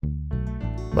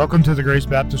Welcome to the Grace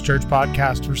Baptist Church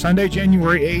podcast for Sunday,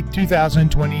 January 8,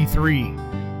 2023.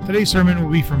 Today's sermon will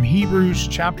be from Hebrews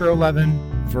chapter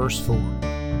 11, verse 4.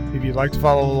 If you'd like to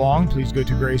follow along, please go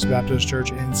to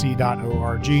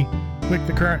gracebaptistchurchnc.org, click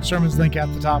the current sermons link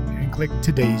at the top, and click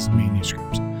today's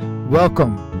manuscript.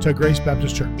 Welcome to Grace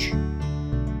Baptist Church.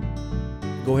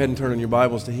 Go ahead and turn on your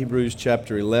Bibles to Hebrews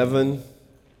chapter 11.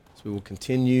 So we will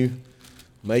continue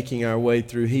making our way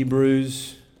through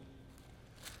Hebrews.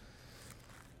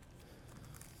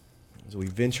 As we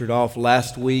ventured off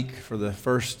last week for the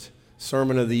first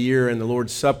sermon of the year and the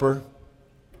Lord's Supper,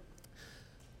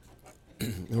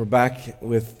 we're back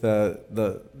with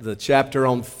the chapter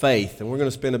on faith, and we're going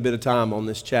to spend a bit of time on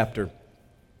this chapter.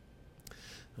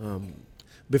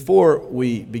 Before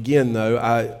we begin, though,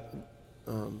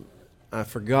 I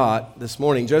forgot this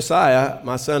morning. Josiah,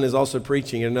 my son, is also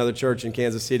preaching at another church in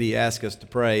Kansas City. He asked us to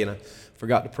pray, and I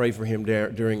forgot to pray for him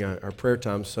during our prayer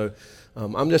time. So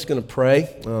I'm just going to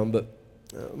pray, but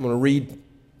I'm going to read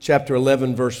chapter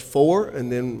 11, verse 4, and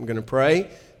then I'm going to pray,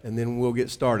 and then we'll get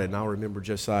started, and I'll remember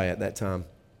Josiah at that time.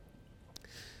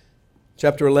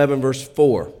 Chapter 11, verse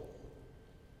 4.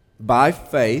 By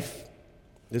faith,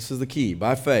 this is the key,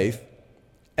 by faith,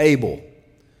 Abel,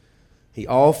 he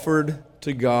offered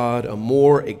to God a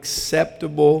more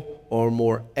acceptable or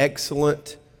more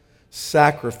excellent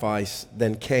sacrifice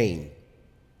than Cain,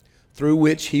 through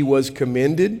which he was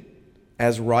commended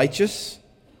as righteous,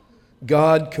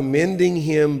 God commending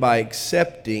him by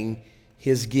accepting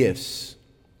his gifts.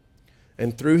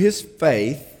 And through his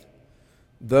faith,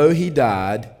 though he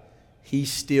died, he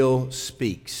still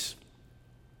speaks.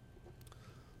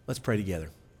 Let's pray together.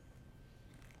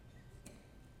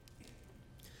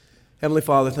 Heavenly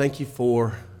Father, thank you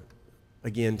for,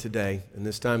 again today, and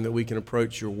this time that we can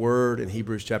approach your word in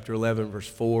Hebrews chapter 11, verse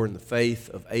 4, and the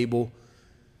faith of Abel,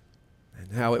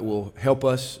 and how it will help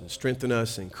us and strengthen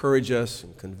us, encourage us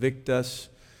and convict us,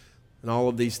 and all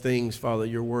of these things, Father,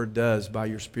 your word does by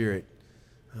your Spirit.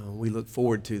 We look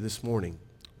forward to this morning.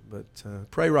 But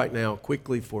pray right now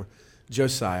quickly for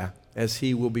Josiah as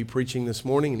he will be preaching this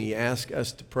morning, and he asks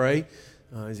us to pray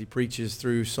as he preaches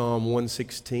through Psalm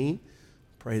 116.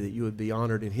 Pray that you would be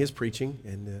honored in his preaching,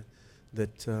 and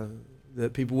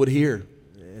that people would hear.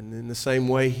 And in the same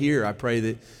way here, I pray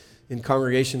that in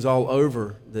congregations all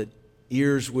over, that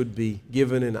ears would be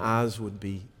given and eyes would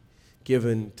be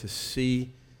given to see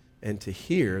and to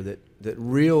hear, that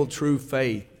real, true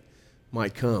faith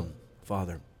might come,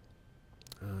 Father.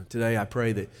 Today I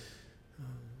pray that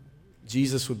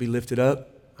Jesus would be lifted up.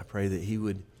 I pray that he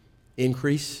would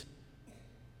increase,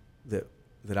 that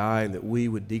I and that we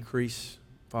would decrease.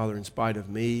 Father, in spite of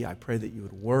me, I pray that you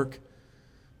would work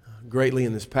greatly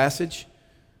in this passage.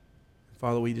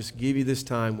 Father, we just give you this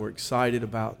time. We're excited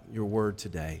about your word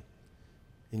today.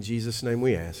 In Jesus' name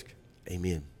we ask,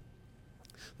 amen.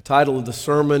 The title of the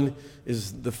sermon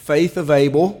is The Faith of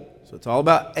Abel. So it's all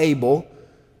about Abel,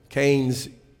 Cain's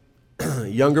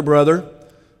younger brother,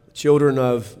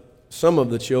 some of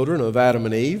the children of Adam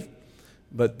and Eve.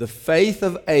 But the faith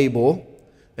of Abel,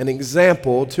 an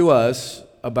example to us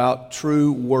about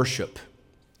true worship.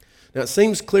 Now it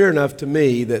seems clear enough to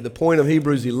me that the point of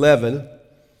Hebrews 11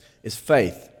 is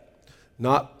faith,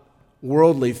 not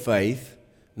worldly faith,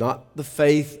 not the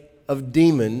faith of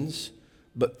demons,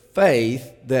 but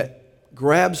faith that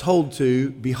grabs hold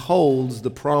to, beholds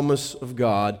the promise of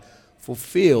God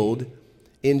fulfilled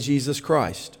in Jesus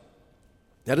Christ.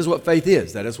 That is what faith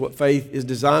is. That is what faith is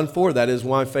designed for. That is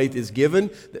why faith is given,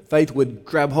 that faith would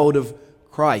grab hold of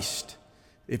Christ.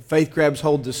 If faith grabs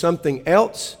hold to something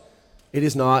else, it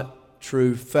is not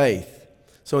true faith.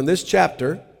 So in this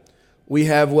chapter, we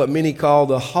have what many call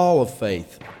the hall of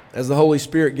faith, as the Holy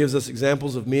Spirit gives us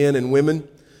examples of men and women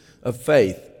of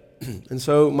faith. And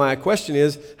so my question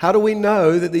is, how do we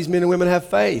know that these men and women have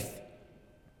faith?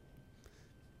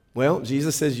 Well,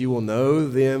 Jesus says you will know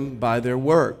them by their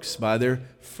works, by their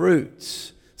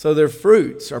fruits. So their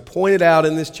fruits are pointed out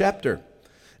in this chapter.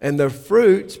 And the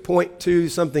fruits point to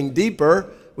something deeper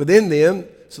within them,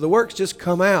 so the works just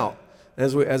come out.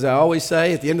 As I always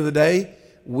say, at the end of the day,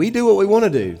 we do what we want to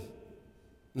do.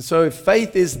 And so if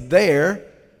faith is there,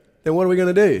 then what are we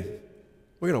going to do?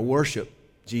 We're going to worship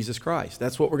Jesus Christ.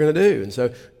 That's what we're going to do. And so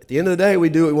at the end of the day, we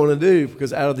do what we want to do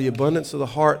because out of the abundance of the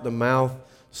heart, the mouth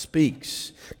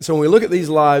speaks. So when we look at these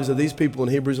lives of these people in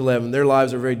Hebrews 11, their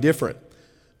lives are very different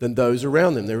than those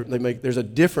around them. There's a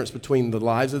difference between the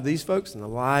lives of these folks and the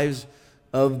lives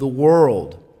of the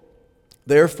world.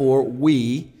 Therefore,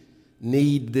 we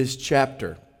need this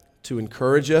chapter to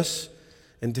encourage us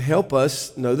and to help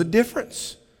us know the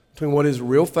difference between what is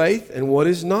real faith and what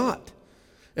is not.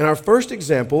 And our first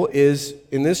example is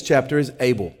in this chapter is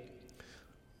Abel.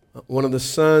 one of the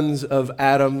sons of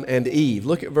Adam and Eve.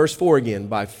 Look at verse 4 again.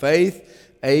 By faith,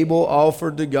 Abel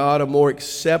offered to God a more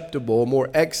acceptable, more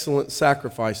excellent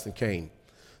sacrifice than Cain,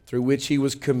 through which he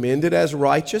was commended as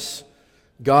righteous,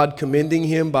 God commending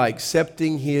him by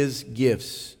accepting his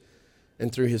gifts.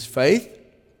 And through his faith,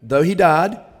 though he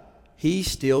died, he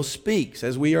still speaks,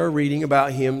 as we are reading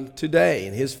about him today.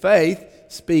 And his faith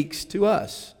speaks to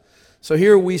us. So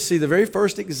here we see the very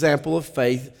first example of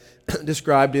faith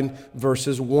described in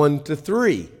verses 1 to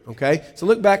 3. Okay? So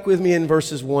look back with me in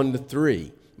verses 1 to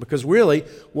 3. Because really,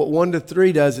 what 1 to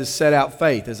 3 does is set out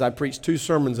faith, as I preached 2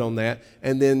 sermons on that.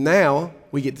 And then now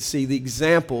we get to see the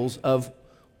examples of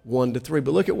 1 to 3.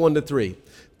 But look at 1 to 3.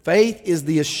 Faith is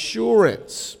the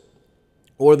assurance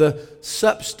or the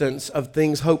substance of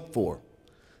things hoped for,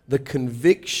 the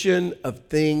conviction of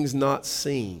things not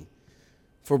seen.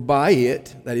 For by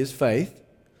it, that is faith,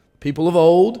 people of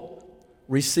old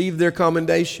received their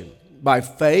commendation. By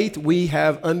faith, we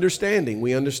have understanding.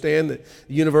 We understand that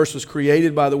the universe was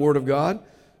created by the Word of God,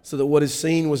 so that what is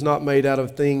seen was not made out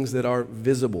of things that are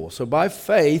visible. So by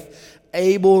faith,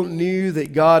 Abel knew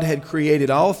that God had created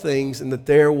all things and that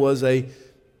there was a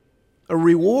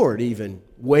reward even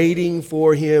waiting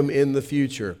for him in the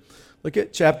future. Look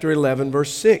at chapter 11,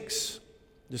 verse 6.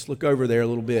 Just look over there a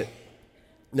little bit.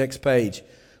 Next page.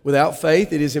 Without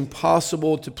faith, it is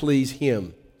impossible to please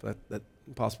him. That's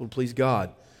impossible to please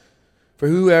God. For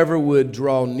whoever would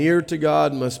draw near to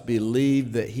God must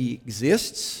believe that he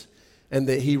exists and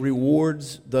that he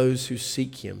rewards those who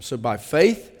seek him. So by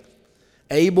faith,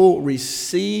 Abel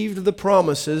received the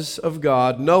promises of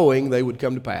God, knowing they would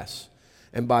come to pass.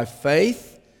 And by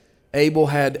faith, Abel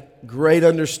had great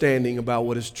understanding about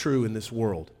what is true in this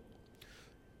world.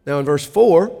 Now in verse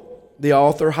 4, the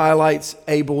author highlights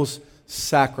Abel's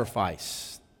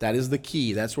sacrifice. That is the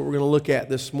key. That's what we're going to look at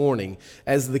this morning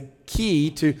as the key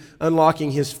to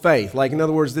unlocking his faith. Like, in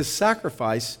other words, this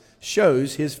sacrifice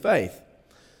shows his faith.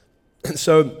 And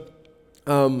so,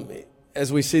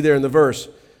 as we see there in the verse,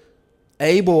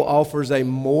 Abel offers a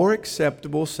more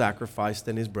acceptable sacrifice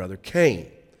than his brother Cain.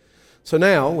 So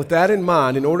now, with that in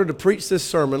mind, in order to preach this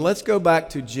sermon, let's go back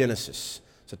to Genesis.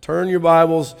 So turn your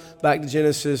Bibles back to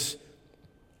Genesis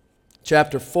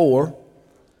chapter 4,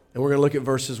 and we're going to look at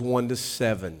verses 1 to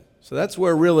 7. So that's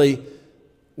where we're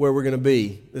going to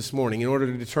be this morning in order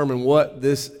to determine what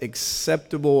this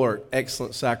acceptable or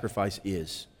excellent sacrifice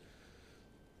is.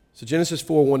 So Genesis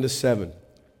 4, 1 to 7.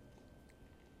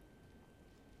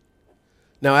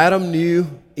 Now Adam knew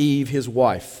Eve, his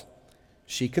wife.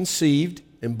 She conceived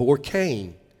and bore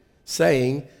Cain,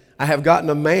 saying, I have gotten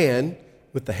a man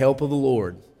with the help of the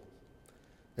Lord.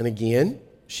 And again,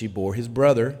 she bore his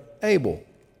brother Abel.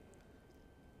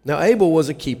 Now Abel was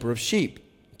a keeper of sheep,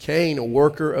 Cain a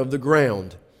worker of the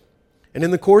ground. And in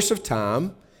the course of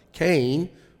time, Cain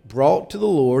brought to the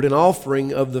Lord an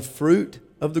offering of the fruit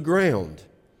of the ground.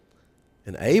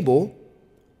 And Abel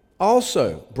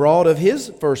also brought of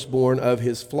his firstborn of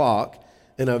his flock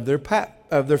and of their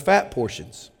fat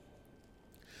portions.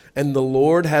 And the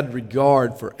Lord had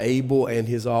regard for Abel and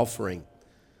his offering.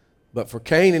 But for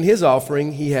Cain and his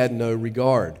offering he had no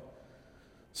regard.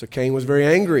 So Cain was very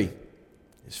angry.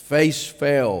 His face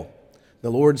fell. The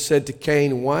Lord said to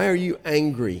Cain, why are you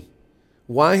angry?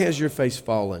 Why has your face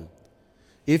fallen?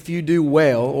 If you do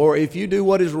well, or if you do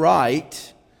what is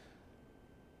right,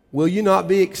 will you not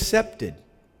be accepted?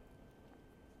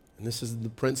 And this is the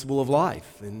principle of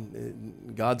life.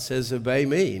 And God says, obey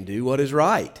me and do what is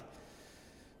right.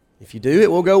 If you do,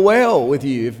 it will go well with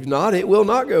you. If not, it will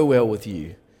not go well with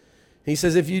you. He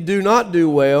says, if you do not do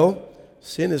well,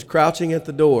 sin is crouching at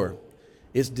the door.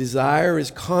 Its desire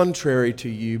is contrary to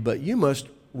you, but you must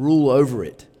rule over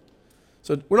it.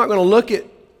 So we're not going to look at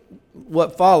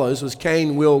what follows, as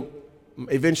Cain will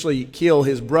eventually kill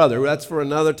his brother. That's for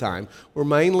another time. We're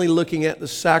mainly looking at the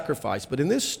sacrifice. But in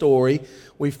this story,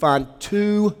 we find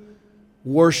 2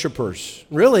 worshipers.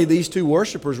 Really, these 2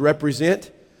 worshipers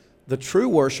represent the true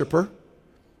worshiper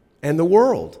and the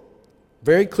world.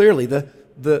 Very clearly, the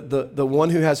one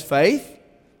who has faith,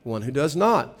 the one who does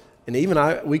not. And even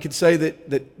we could say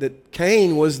that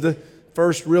Cain was the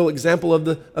first real example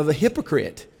of a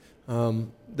hypocrite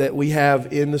that we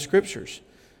have in the Scriptures.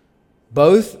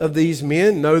 Both of these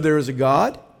men know there is a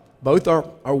God. Both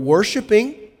are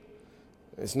worshiping.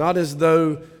 It's not as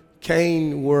though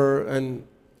Cain were an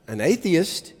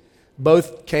atheist.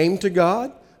 Both came to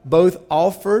God. Both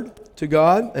offered to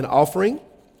God an offering.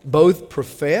 Both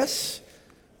profess.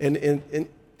 And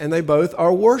they both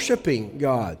are worshiping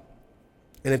God.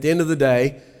 And at the end of the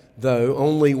day, though,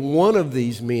 only one of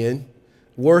these men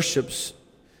worships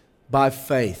by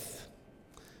faith.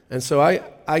 And so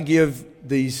I give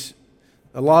these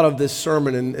a lot of this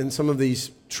sermon and some of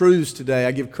these truths today,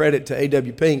 I give credit to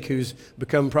A.W. Pink, who's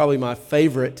become probably my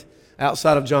favorite,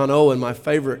 outside of John Owen, my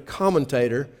favorite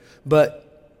commentator.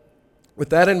 But with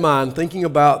that in mind, thinking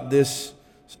about this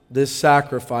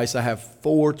sacrifice, I have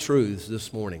 4 truths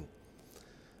this morning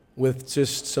with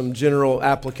just some general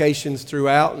applications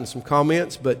throughout and some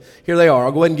comments, but here they are.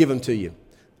 I'll go ahead and give them to you.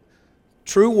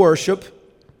 True worship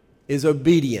is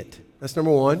obedient. That's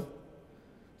number 1.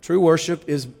 True worship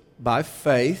is by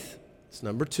faith. That's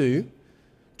number 2.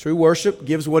 True worship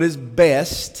gives what is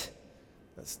best.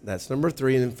 That's number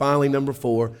 3. And then finally, number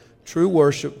 4, true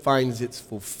worship finds its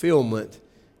fulfillment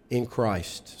in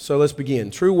Christ. So let's begin.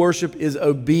 True worship is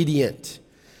obedient.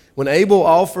 When Abel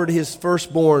offered his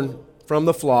firstborn from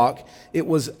the flock, it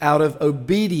was out of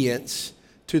obedience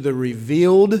to the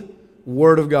revealed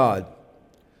Word of God.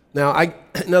 Now,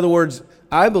 in other words,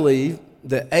 I believe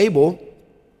that Abel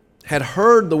had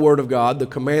heard the Word of God, the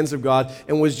commands of God,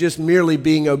 and was just merely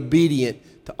being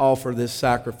obedient to offer this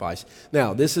sacrifice.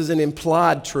 Now, this is an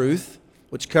implied truth,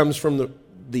 which comes from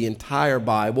the entire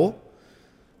Bible.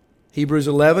 Hebrews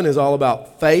 11 is all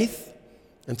about faith,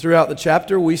 and throughout the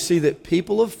chapter, we see that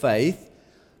people of faith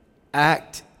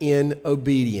act in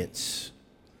obedience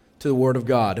to the Word of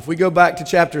God. If we go back to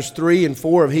chapters 3 and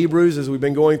 4 of Hebrews, as we've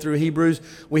been going through Hebrews,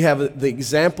 we have the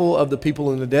example of the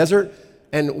people in the desert.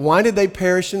 And why did they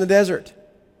perish in the desert?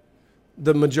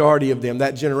 The majority of them,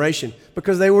 that generation,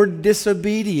 because they were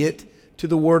disobedient to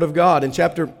the Word of God. In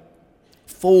chapter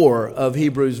 4 of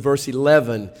Hebrews, verse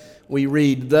 11, we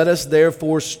read, "Let us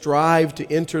therefore strive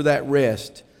to enter that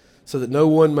rest, so that no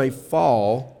one may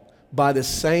fall by the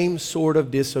same sort of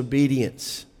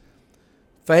disobedience."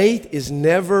 Faith is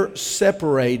never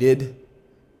separated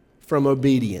from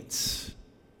obedience.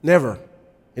 Never.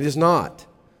 It is not.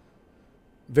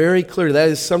 Very clear. That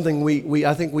is something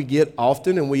I think we get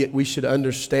often, and we should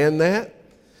understand that.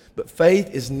 But faith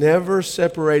is never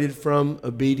separated from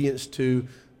obedience to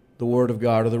the Word of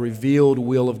God or the revealed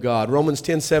will of God. Romans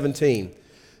 10:17.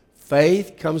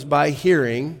 Faith comes by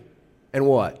hearing, and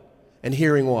what? And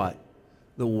hearing what?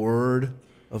 The Word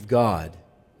of God.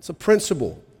 It's a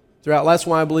principle throughout. That's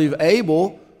why I believe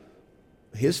Abel,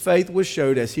 his faith was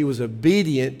showed as he was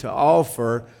obedient to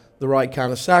offer the right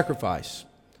kind of sacrifice.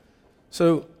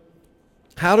 So,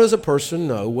 how does a person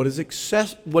know what is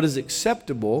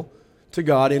acceptable to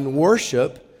God in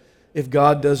worship if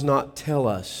God does not tell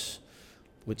us,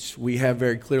 which we have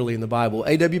very clearly in the Bible?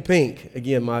 A.W. Pink,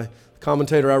 again, my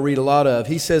commentator I read a lot of,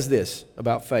 he says this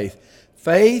about faith.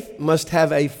 Faith must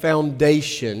have a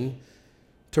foundation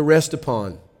to rest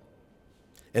upon,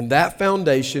 and that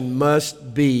foundation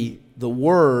must be the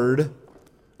Word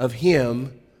of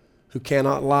Him who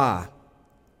cannot lie.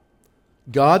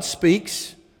 God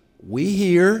speaks, we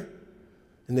hear,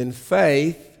 and then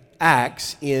faith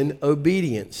acts in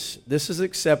obedience. This is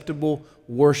acceptable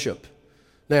worship.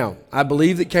 Now, I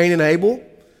believe that Cain and Abel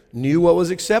knew what was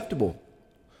acceptable.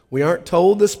 We aren't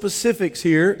told the specifics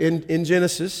here in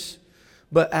Genesis,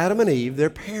 but Adam and Eve, their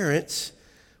parents,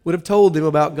 would have told them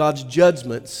about God's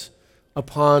judgments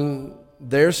upon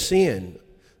their sin.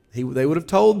 They would have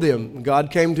told them. God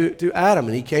came to Adam,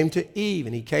 and He came to Eve,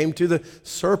 and He came to the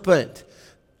serpent.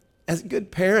 As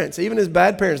good parents, even as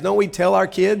bad parents, don't we tell our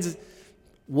kids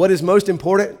what is most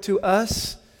important to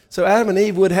us? So Adam and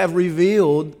Eve would have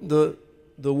revealed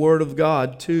the Word of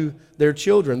God to their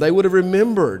children. They would have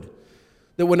remembered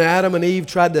that when Adam and Eve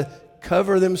tried to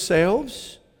cover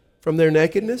themselves from their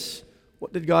nakedness,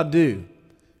 what did God do?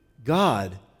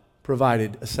 God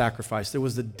provided a sacrifice. There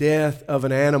was the death of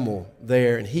an animal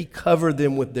there, and He covered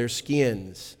them with their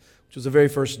skins, which was the very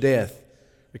first death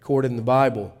recorded in the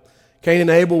Bible. Cain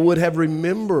and Abel would have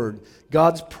remembered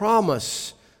God's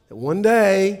promise that one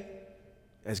day,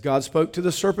 as God spoke to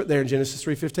the serpent there in Genesis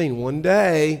 3:15, one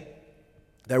day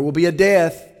there will be a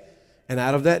death, and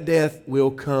out of that death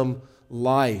will come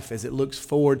life, as it looks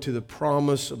forward to the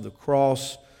promise of the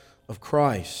cross of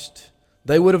Christ.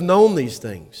 They would have known these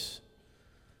things.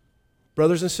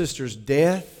 Brothers and sisters,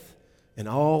 death and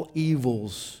all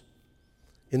evils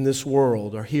in this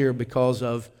world are here because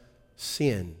of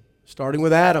sin, starting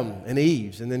with Adam and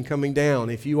Eve and then coming down.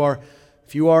 If you are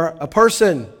a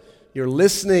person, you're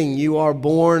listening, you are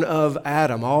born of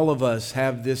Adam. All of us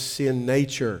have this sin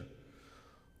nature.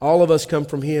 All of us come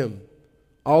from Him.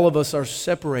 All of us are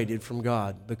separated from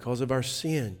God because of our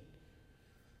sin.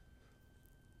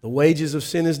 The wages of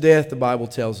sin is death, the Bible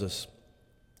tells us.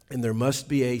 And there must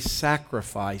be a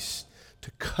sacrifice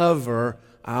to cover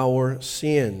our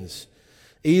sins.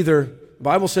 The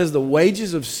Bible says the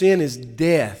wages of sin is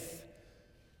death.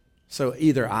 So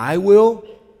either I will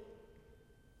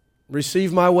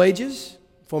receive my wages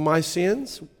for my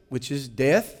sins, which is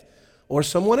death, or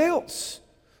someone else.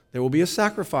 There will be a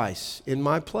sacrifice in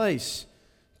my place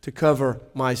to cover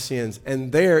my sins.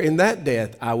 And there, in that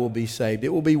death, I will be saved. It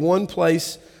will be one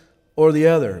place or the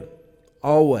other,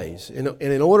 always. And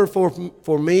in order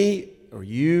for me or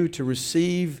you to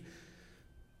receive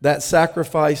that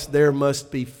sacrifice, there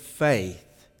must be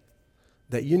faith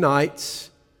that unites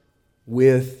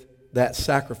with that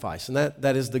sacrifice. And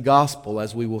that is the gospel,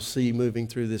 as we will see moving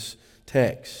through this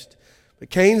text. But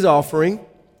Cain's offering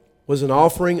was an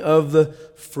offering of the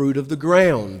fruit of the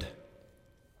ground.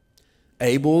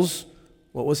 Abel's,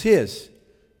 what was his?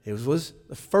 It was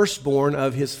the firstborn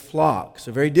of his flock.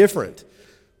 So very different.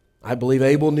 I believe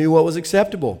Abel knew what was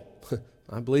acceptable.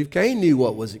 I believe Cain knew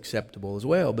what was acceptable as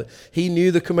well. But he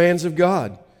knew the commands of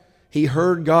God. He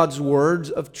heard God's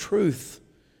words of truth,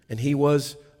 and he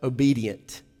was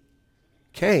obedient.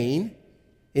 Cain,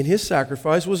 in his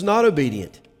sacrifice, was not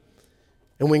obedient.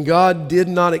 And when God did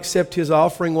not accept his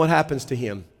offering, what happens to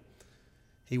him?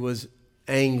 He was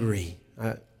angry.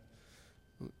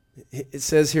 It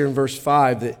says here in verse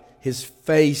 5 that his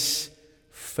face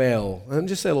fell. I'm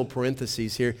just say a little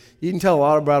parentheses here. You can tell a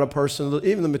lot about a person,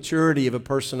 even the maturity of a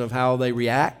person, of how they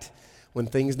react when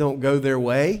things don't go their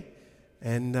way.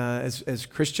 And as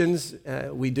Christians,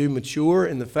 we do mature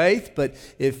in the faith. But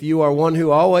if you are one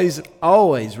who always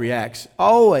reacts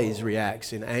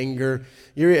in anger,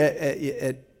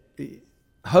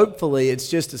 hopefully it's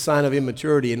just a sign of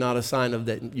immaturity and not a sign of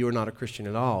that you're not a Christian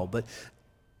at all. But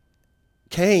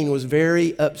Cain was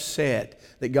very upset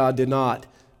that God did not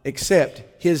accept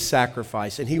his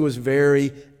sacrifice, and he was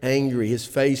very angry. His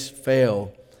face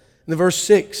fell. In the verse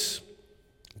 6,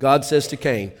 God says to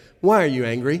Cain, "Why are you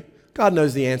angry?" God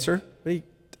knows the answer.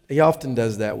 He often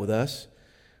does that with us.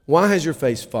 "Why has your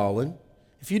face fallen?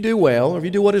 If you do well, or if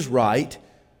you do what is right,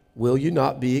 will you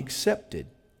not be accepted?"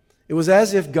 It was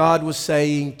as if God was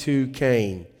saying to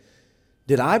Cain,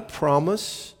 "Did I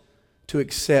promise to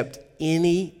accept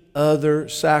any other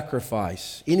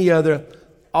sacrifice, any other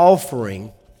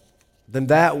offering than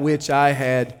that which I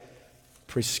had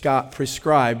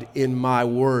prescribed in my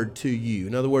word to you?"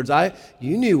 In other words,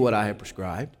 you knew what I had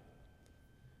prescribed.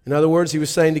 In other words, he was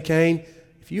saying to Cain,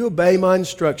 if you obey my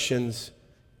instructions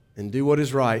and do what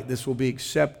is right, this will be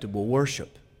acceptable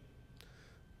worship.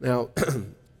 Now,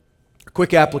 a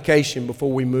quick application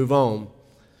before we move on.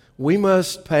 We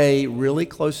must pay really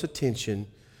close attention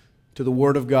to the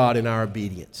Word of God in our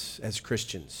obedience as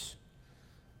Christians.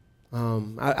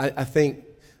 I think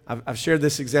I've shared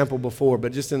this example before,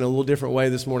 but just in a little different way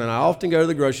this morning. I often go to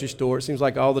the grocery store, it seems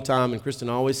like all the time, and Kristen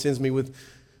always sends me with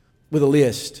a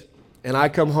list. And I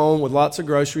come home with lots of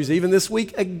groceries. Even this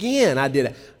week, again, I did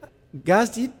it. Guys,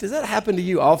 does that happen to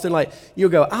you often? Like,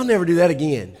 you'll go, "I'll never do that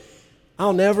again.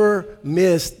 I'll never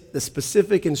miss the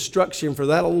specific instruction for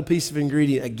that little piece of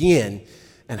ingredient again."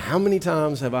 And how many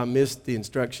times have I missed the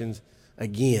instructions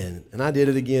again? And I did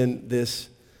it again this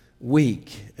week.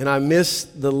 And I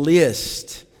missed the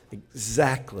list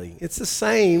exactly. It's the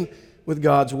same with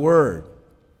God's Word.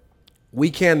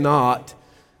 We cannot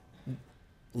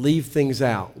leave things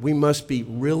out. We must be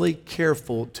really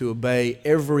careful to obey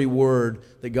every word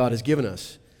that God has given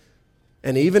us.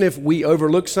 And even if we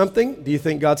overlook something, do you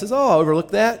think God says, "Oh, I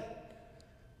overlooked that"?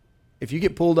 If you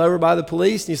get pulled over by the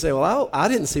police and you say, "Well, I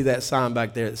didn't see that sign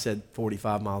back there that said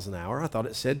 45 miles an hour. I thought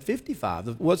it said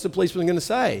 55. What's the policeman going to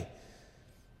say?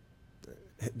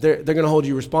 They're going to hold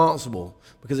you responsible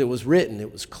because it was written,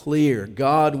 it was clear.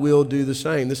 God will do the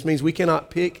same. This means we cannot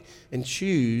pick and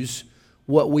choose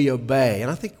what we obey. And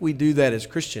I think we do that as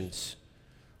Christians,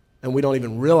 and we don't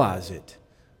even realize it.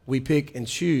 We pick and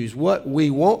choose what we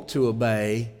want to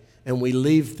obey, and we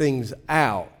leave things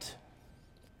out.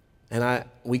 And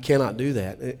we cannot do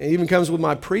that. It even comes with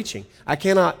my preaching. I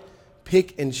cannot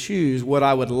pick and choose what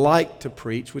I would like to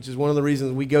preach, which is one of the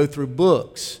reasons we go through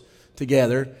books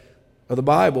together of the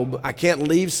Bible. But I can't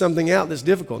leave something out that's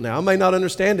difficult. Now, I may not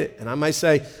understand it, and I may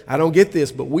say, "I don't get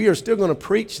this," but we are still going to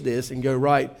preach this and go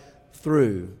right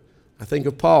through. I think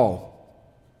of Paul.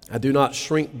 "I do not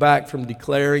shrink back from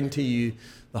declaring to you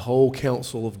the whole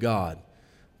counsel of God."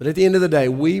 But at the end of the day,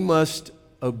 we must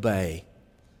obey,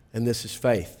 and this is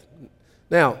faith.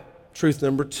 Now, truth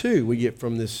number 2 we get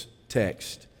from this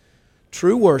text.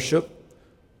 True worship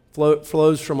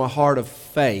flows from a heart of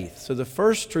faith. So the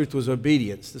first truth was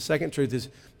obedience. The second truth is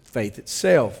faith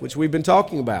itself, which we've been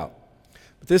talking about.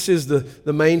 But this is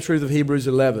the main truth of Hebrews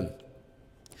 11.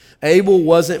 Abel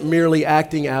wasn't merely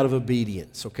acting out of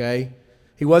obedience, okay?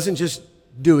 He wasn't just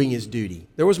doing his duty.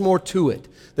 There was more to it.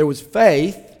 There was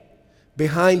faith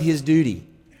behind his duty,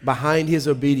 behind his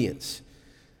obedience.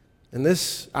 And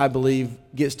this, I believe,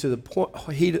 gets to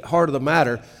the heart of the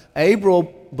matter.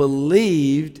 Abel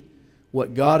believed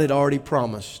what God had already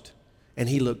promised, and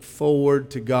he looked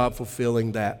forward to God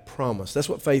fulfilling that promise. That's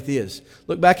what faith is.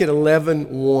 Look back at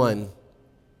 11:1.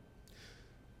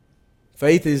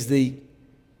 Faith is the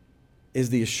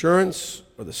assurance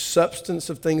or the substance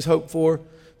of things hoped for,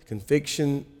 the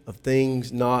conviction of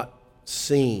things not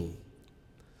seen.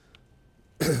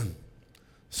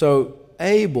 So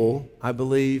Abel, I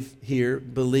believe here,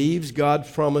 believes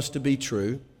God's promise to be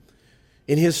true.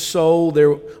 In his soul, there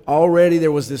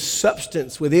was this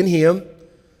substance within him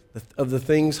of the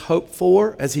things hoped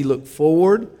for as he looked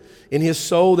forward. In his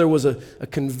soul, there was a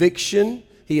conviction.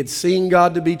 He had seen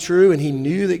God to be true, and he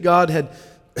knew that God had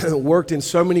worked in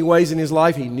so many ways in his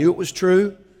life. He knew it was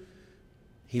true.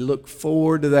 He looked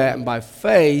forward to that, and by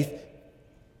faith,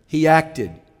 he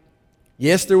acted.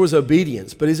 Yes, there was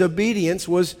obedience, but his obedience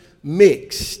was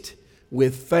mixed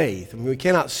with faith. I mean, we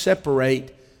cannot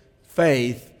separate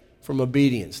faith from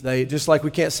obedience. Just like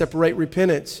we can't separate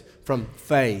repentance from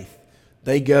faith.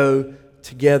 They go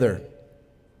together.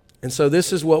 And so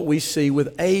this is what we see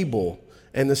with Abel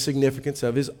and the significance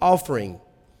of his offering.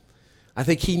 I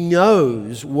think he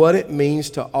knows what it means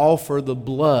to offer the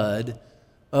blood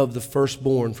of the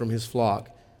firstborn from his flock.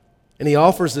 And he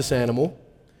offers this animal,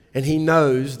 and he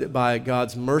knows that by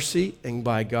God's mercy and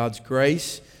by God's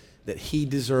grace that he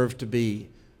deserved to be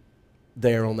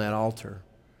there on that altar.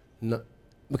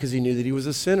 Because he knew that he was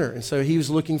a sinner. And so he was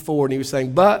looking forward, and he was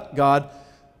saying, but God,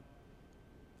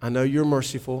 I know you're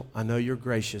merciful, I know you're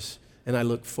gracious, and I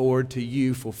look forward to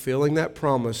you fulfilling that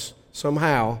promise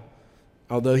somehow,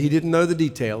 although he didn't know the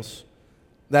details.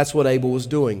 That's what Abel was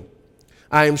doing.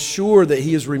 I am sure that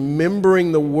he is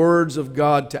remembering the words of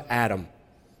God to Adam,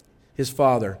 his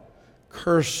father.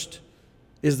 Cursed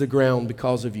is the ground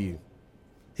because of you.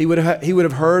 He would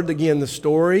have heard, again, the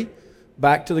story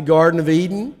back to the Garden of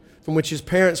Eden, from which his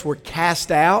parents were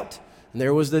cast out, and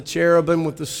there was the cherubim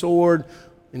with the sword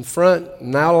in front,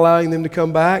 not allowing them to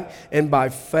come back. And by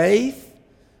faith,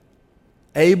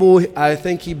 Abel, I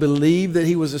think he believed that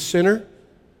he was a sinner.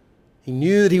 He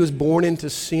knew that he was born into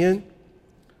sin.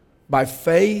 By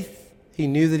faith, he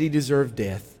knew that he deserved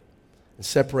death and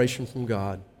separation from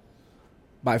God.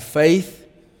 By faith,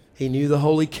 he knew the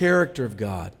holy character of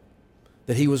God,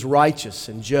 that he was righteous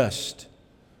and just.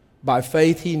 By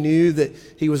faith, he knew that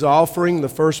he was offering the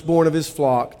firstborn of his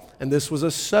flock, and this was a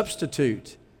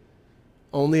substitute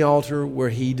on the altar where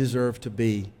he deserved to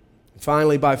be. And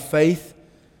finally, by faith,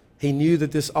 he knew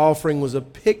that this offering was a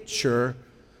picture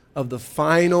of the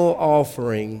final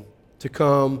offering to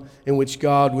come in which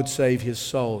God would save his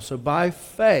soul. So by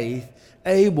faith,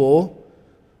 Abel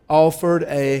offered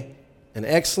an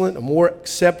excellent, a more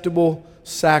acceptable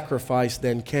sacrifice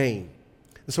than Cain.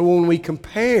 And so when we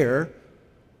compare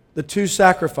the two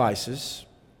sacrifices,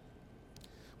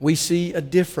 we see a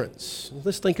difference.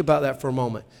 Let's think about that for a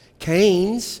moment.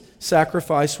 Cain's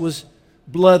sacrifice was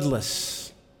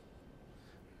bloodless.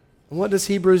 And what does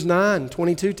Hebrews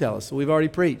 9:22 tell us? So we've already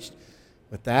preached.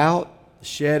 Without the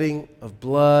shedding of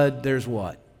blood, there's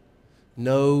what?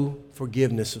 No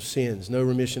forgiveness of sins, no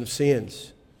remission of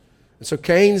sins. And so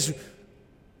Cain's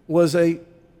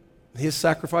his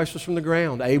sacrifice was from the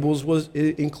ground. Abel's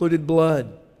included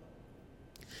blood.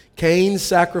 Cain's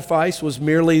sacrifice was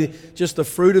merely just the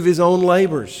fruit of his own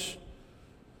labors.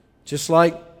 Just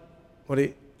like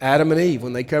Adam and Eve,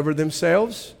 when they covered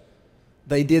themselves,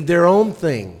 they did their own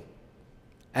thing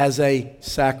as a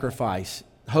sacrifice,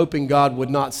 hoping God would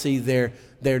not see their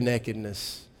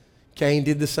nakedness. Cain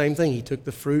did the same thing. He took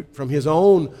the fruit from his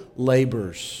own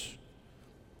labors.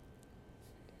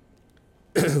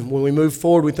 When we move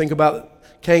forward, we think about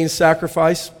Cain's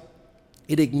sacrifice.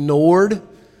 It ignored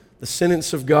the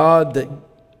sentence of God that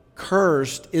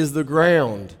cursed is the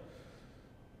ground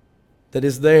that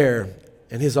is there,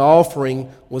 and his offering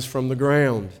was from the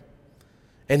ground.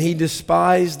 And he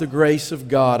despised the grace of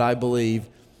God, I believe,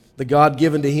 the God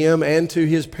given to him and to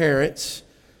his parents,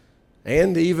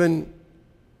 and even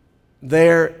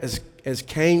there, as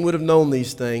Cain would have known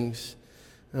these things,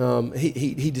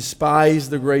 he despised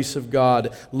the grace of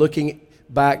God, looking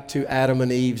back to Adam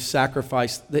and Eve's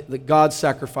sacrifice, that God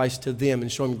sacrificed to them and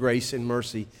showing grace and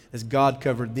mercy as God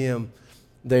covered them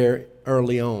there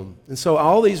early on. And so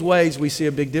all these ways we see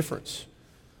a big difference.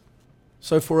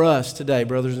 So for us today,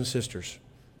 brothers and sisters,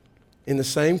 in the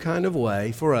same kind of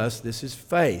way, for us, this is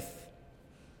faith.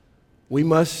 We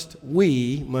must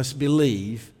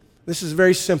believe. This is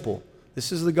very simple.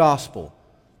 This is the gospel.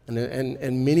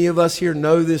 And many of us here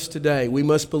know this today. We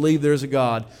must believe there's a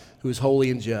God who is holy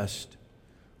and just.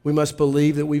 We must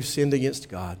believe that we've sinned against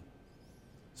God.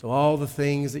 So all the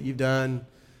things that you've done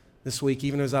this week,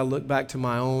 even as I look back to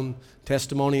my own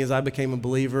testimony as I became a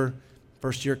believer,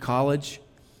 first year of college,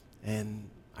 and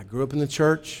I grew up in the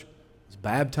church, was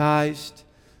baptized,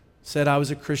 said I was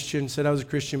a Christian,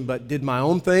 but did my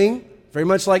own thing, very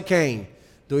much like Cain,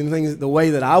 doing things the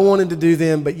way that I wanted to do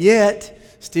them, but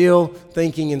yet still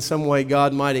thinking in some way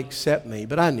God might accept me.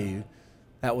 But I knew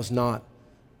that was not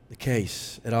the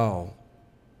case at all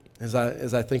as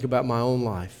I think about my own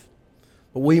life.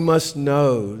 But we must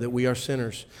know that we are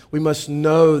sinners. We must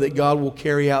know that God will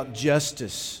carry out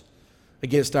justice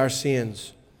against our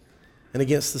sins, and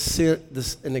against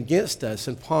us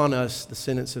and upon us the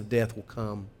sentence of death will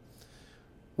come.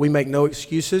 We make no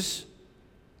excuses.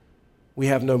 We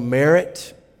have no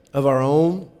merit of our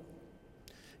own.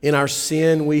 In our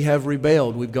sin, we have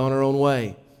rebelled. We've gone our own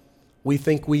way. We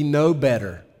think we know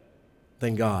better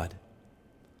than God.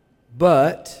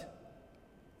 But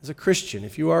as a Christian,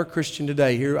 if you are a Christian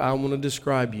today, here I want to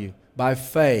describe you. By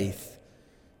faith,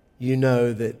 you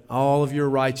know that all of your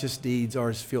righteous deeds are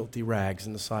as filthy rags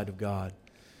in the sight of God.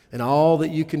 And all that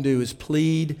you can do is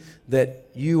plead that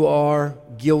you are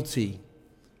guilty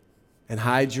and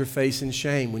hide your face in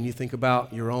shame when you think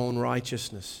about your own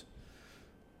righteousness.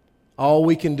 All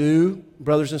we can do,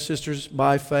 brothers and sisters,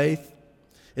 by faith,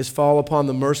 is fall upon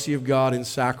the mercy of God in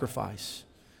sacrifice.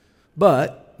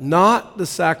 But not the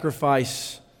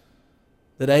sacrifice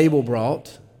that Abel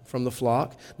brought from the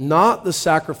flock, not the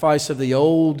sacrifice of the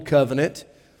old covenant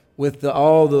with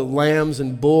all the lambs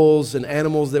and bulls and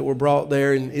animals that were brought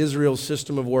there in Israel's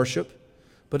system of worship,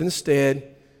 but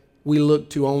instead we look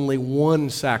to only one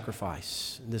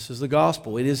sacrifice. And this is the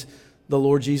gospel. It is the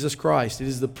Lord Jesus Christ. It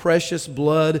is the precious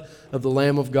blood of the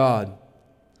Lamb of God.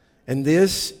 And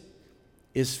this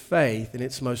is faith in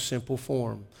its most simple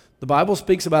form. The Bible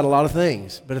speaks about a lot of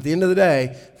things, but at the end of the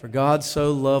day, for God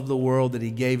so loved the world that He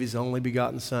gave His only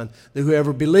begotten Son, that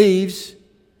whoever believes,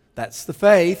 that's the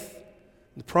faith,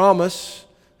 the promise,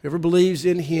 whoever believes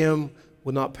in Him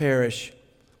will not perish,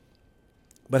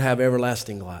 but have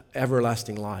everlasting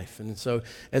life. And so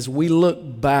as we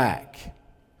look back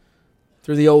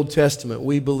through the Old Testament,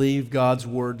 we believe God's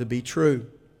Word to be true.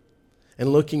 And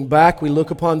looking back, we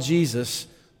look upon Jesus,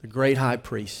 the great high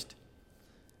priest.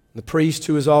 The priest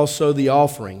who is also the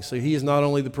offering. So He is not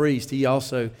only the priest, He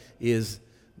also is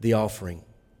the offering.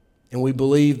 And we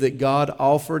believe that God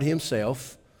offered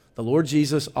Himself, the Lord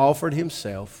Jesus offered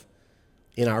Himself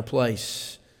in our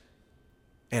place.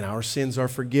 And our sins are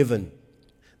forgiven.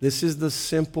 This is the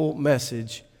simple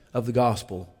message of the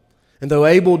gospel. And though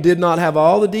Abel did not have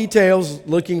all the details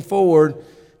looking forward,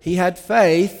 he had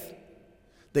faith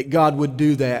that God would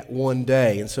do that one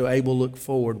day. And so Abel looked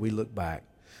forward, we look back.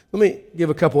 Let me give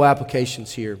a couple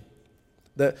applications here.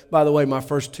 By the way, my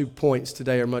first 2 points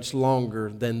today are much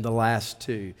longer than the last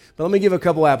two. But let me give a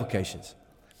couple applications.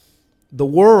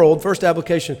 First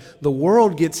application, the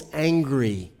world gets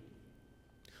angry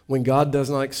when God does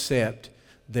not accept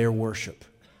their worship.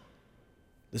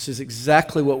 This is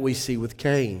exactly what we see with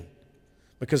Cain,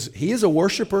 because he is a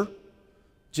worshiper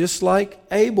just like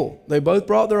Abel. They both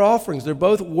brought their offerings. They're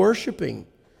both worshiping.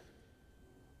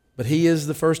 But he is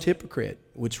the first hypocrite,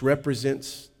 which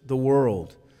represents the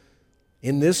world.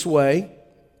 In this way,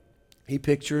 he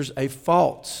pictures a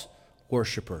false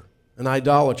worshiper, an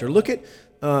idolater. Look at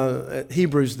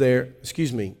Hebrews there.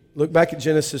 Look back at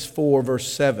Genesis 4,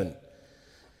 verse 7.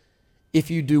 If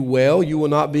you do well, you will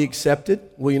not be accepted.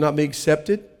 Will you not be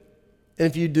accepted? And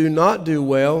if you do not do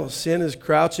well, sin is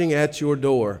crouching at your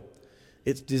door.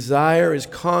 Its desire is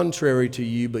contrary to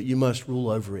you, but you must rule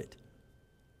over it.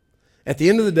 At the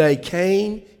end of the day,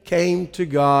 Cain came to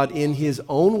God in his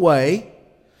own way,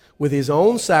 with his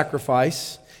own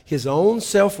sacrifice, his own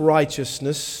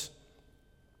self-righteousness,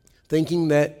 thinking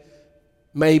that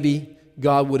maybe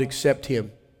God would accept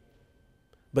him.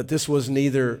 But this was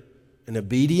not in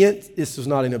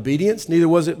obedience, neither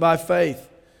was it by faith.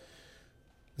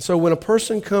 So when a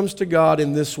person comes to God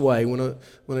in this way,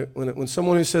 when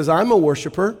someone who says, I'm a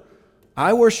worshiper,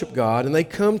 I worship God, and they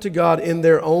come to God in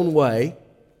their own way,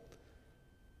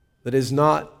 that is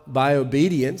not by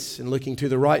obedience and looking to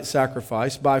the right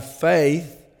sacrifice, by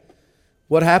faith,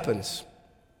 what happens?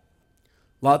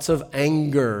 Lots of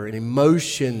anger and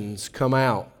emotions come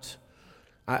out.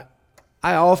 I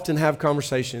often have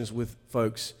conversations with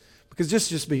folks, because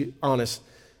just be honest,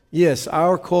 yes,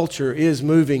 our culture is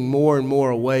moving more and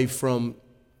more away from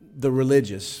the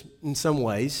religious in some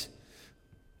ways.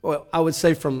 Well, I would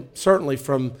say certainly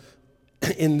from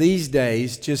in these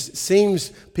days, just seems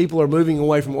people are moving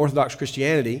away from Orthodox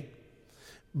Christianity.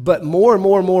 But more and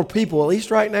more and more people, at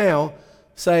least right now,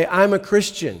 say, I'm a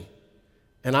Christian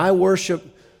and I worship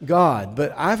God.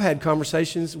 But I've had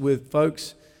conversations with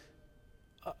folks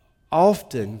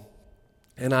often,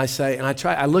 and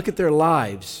I look at their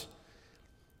lives.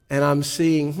 and I'm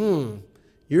seeing,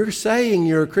 you're saying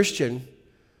you're a Christian,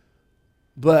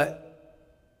 but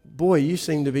boy, you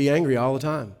seem to be angry all the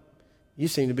time. You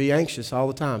seem to be anxious all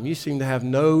the time. You seem to have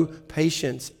no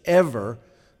patience ever.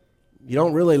 You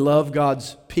don't really love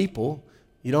God's people.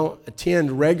 You don't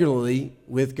attend regularly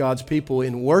with God's people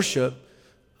in worship.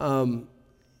 I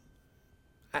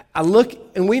look,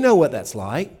 and we know what that's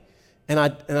like, and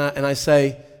I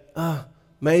say,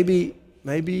 maybe.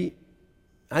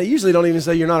 I usually don't even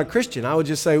say you're not a Christian. I would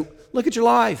just say, look at your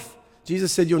life.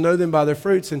 Jesus said you'll know them by their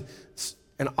fruits. And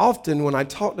often when I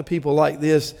talk to people like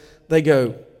this, they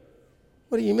go,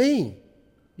 what do you mean?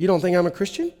 You don't think I'm a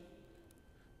Christian?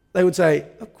 They would say,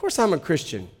 of course I'm a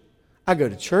Christian. I go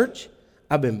to church.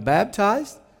 I've been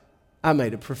baptized. I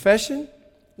made a profession.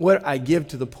 What I give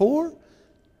to the poor.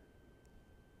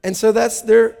 And so that's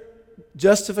their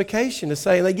justification to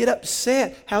say, and they get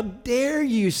upset. How dare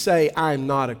you say I'm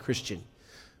not a Christian?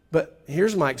 But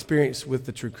here's my experience with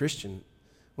the true Christian.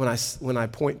 When I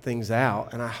point things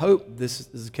out, and I hope this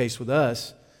is the case with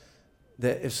us,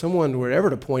 that if someone were ever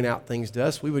to point out things to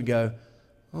us, we would go,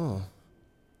 oh,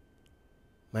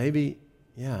 maybe,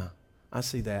 yeah, I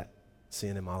see that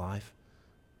sin in my life.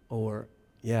 Or,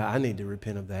 yeah, I need to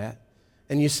repent of that.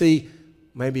 And you see,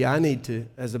 maybe I need to,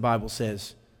 as the Bible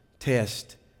says,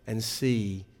 test and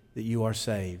see that you are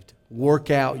saved.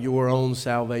 Work out your own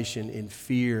salvation in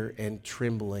fear and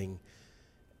trembling.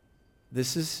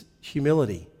 This is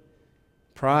humility.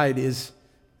 Pride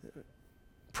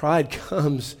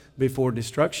comes before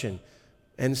destruction.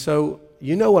 And so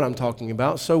you know what I'm talking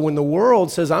about. So when the world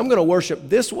says, I'm going to worship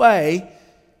this way,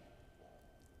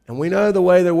 and we know the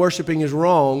way they're worshiping is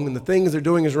wrong, and the things they're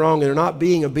doing is wrong, and they're not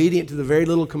being obedient to the very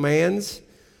little commands,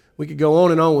 we could go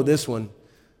on and on with this one.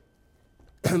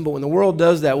 But when the world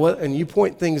does that, and you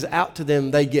point things out to them,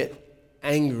 they get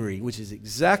angry, which is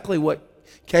exactly what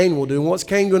Cain will do. And what's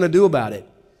Cain going to do about it?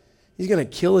 He's going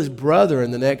to kill his brother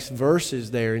in the next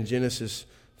verses there in Genesis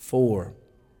 4.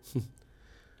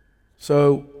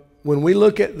 So when we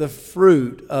look at the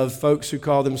fruit of folks who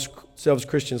call themselves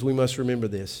Christians, we must remember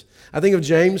this. I think of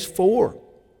James 4,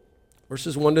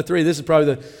 verses 1 to 3. This is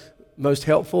probably the most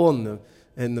helpful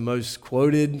and the most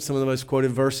quoted, some of the most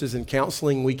quoted verses in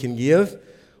counseling we can give.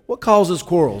 What causes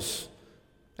quarrels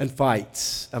and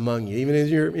fights among you, even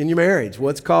in your marriage?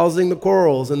 What's causing the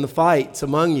quarrels and the fights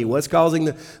among you? What's causing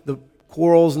the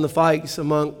quarrels and the fights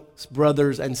amongst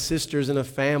brothers and sisters in a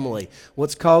family?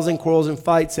 What's causing quarrels and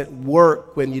fights at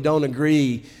work when you don't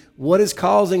agree? What is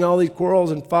causing all these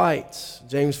quarrels and fights?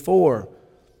 James 4.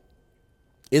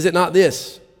 Is it not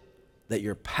this, that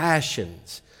your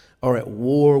passions are at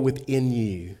war within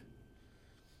you?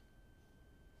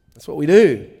 That's what we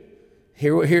do.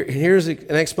 Here's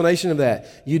an explanation of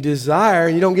that. You desire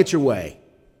and you don't get your way.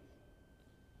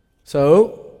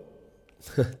 So,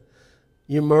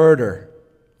 you murder.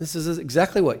 This is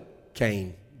exactly what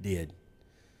Cain did.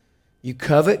 You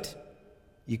covet.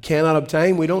 You cannot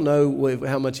obtain. We don't know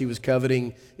how much he was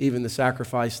coveting, even the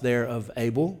sacrifice there of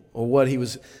Abel, or what he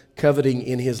was coveting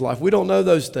in his life. We don't know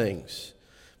those things.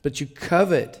 But you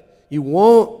covet. You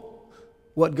want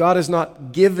what God has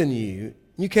not given you.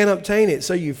 You can't obtain it,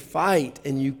 so you fight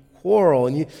and you quarrel.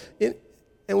 And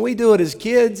we do it as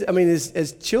kids. I mean,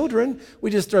 as children, we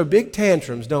just throw big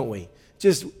tantrums, don't we?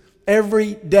 Just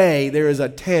every day there is a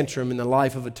tantrum in the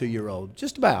life of a 2-year-old.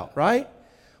 Just about, right?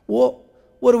 Well,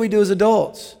 what do we do as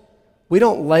adults? We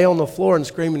don't lay on the floor and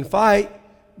scream and fight,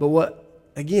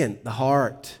 but the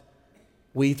heart.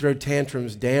 We throw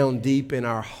tantrums down deep in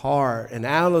our heart, and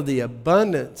out of the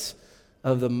abundance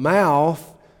of the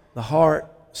mouth, the heart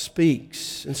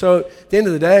speaks. And so at the end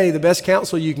of the day, the best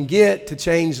counsel you can get to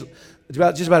change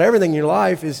just about everything in your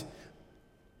life is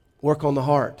work on the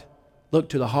heart. Look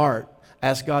to the heart.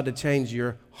 Ask God to change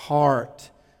your heart.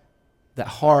 That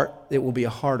heart, it will be a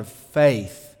heart of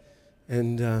faith.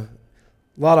 And a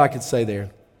lot I could say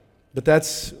there. But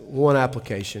that's one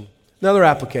application. Another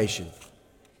application.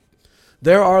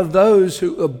 There are those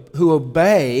who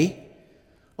obey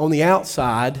on the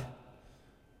outside,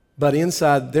 but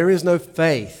inside there is no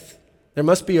faith. There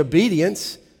must be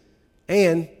obedience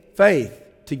and faith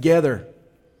together.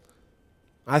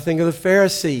 I think of the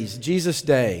Pharisees, Jesus'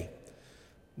 day.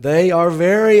 They are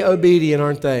very obedient,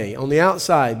 aren't they, on the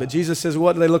outside? But Jesus says,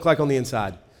 what do they look like on the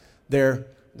inside? They're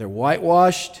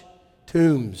whitewashed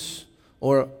tombs.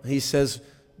 Or he says,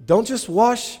 don't just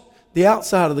wash the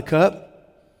outside of the cup,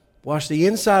 wash the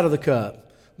inside of the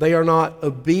cup. They are not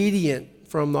obedient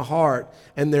from the heart.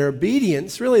 And their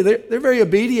obedience, really, they're very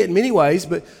obedient in many ways,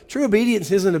 but true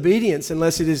obedience isn't obedience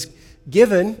unless it is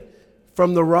given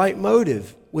from the right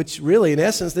motive, which really, in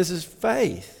essence, this is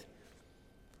faith.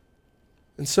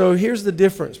 And so here's the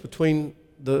difference between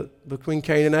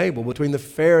Cain and Abel, between the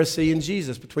Pharisee and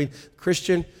Jesus, between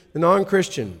Christian and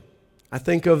non-Christian. I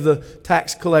think of the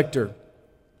tax collector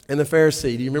and the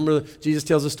Pharisee. Do you remember Jesus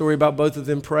tells a story about both of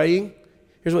them praying?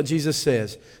 Here's what Jesus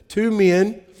says. 2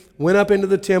 men went up into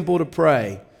the temple to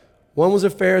pray. One was a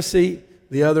Pharisee,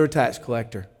 the other a tax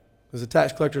collector. Because the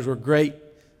tax collectors were great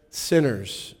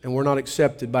sinners and were not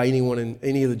accepted by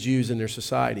any of the Jews in their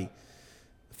society.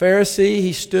 The Pharisee,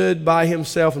 he stood by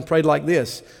himself and prayed like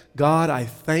this. God, I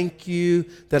thank you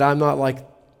that I'm not like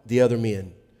the other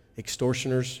men,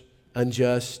 extortioners,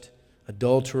 unjust,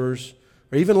 adulterers,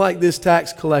 or even like this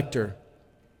tax collector.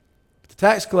 The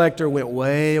tax collector went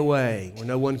way away where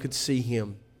no one could see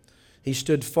him. He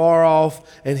stood far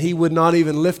off and he would not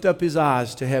even lift up his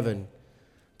eyes to heaven,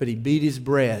 but he beat his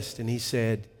breast and he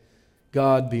said,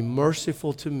 God, be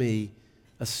merciful to me,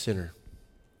 a sinner.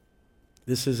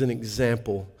 This is an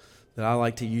example that I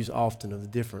like to use often of the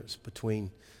difference between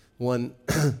one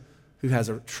who has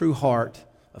a true heart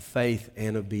of faith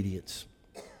and obedience.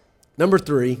 Number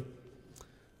 3,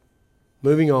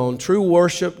 moving on, true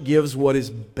worship gives what is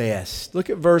best. Look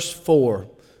at verse 4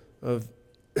 of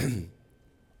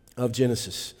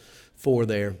Genesis 4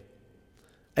 there.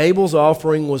 Abel's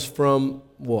offering was from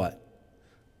what?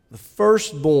 The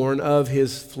firstborn of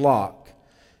his flock.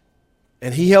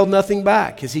 And he held nothing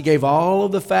back because he gave all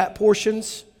of the fat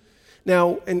portions.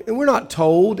 Now, and we're not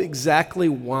told exactly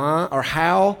why or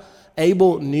how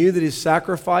Abel knew that his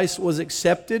sacrifice was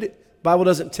accepted. The Bible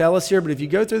doesn't tell us here, but if you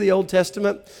go through the Old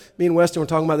Testament, me and Weston were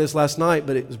talking about this last night,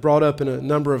 but it was brought up in a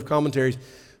number of commentaries.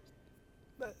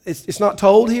 It's not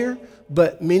told here,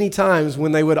 but many times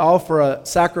when they would offer a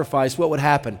sacrifice, what would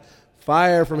happen?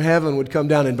 Fire from heaven would come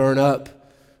down and burn up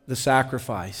the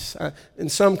sacrifice.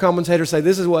 And some commentators say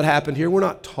this is what happened here. We're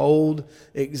not told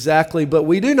exactly, but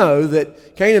we do know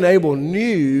that Cain and Abel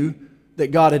knew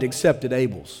that God had accepted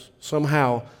Abel's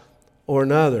somehow or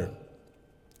another.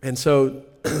 And so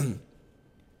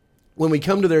when we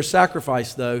come to their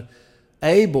sacrifice, though,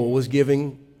 Abel was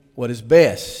giving what is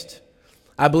best.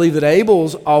 I believe that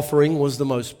Abel's offering was the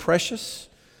most precious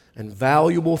and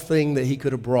valuable thing that he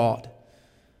could have brought.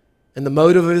 And the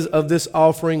motive of this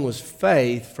offering was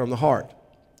faith from the heart.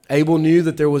 Abel knew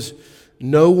that there was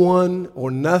no one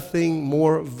or nothing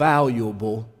more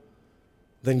valuable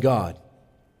than God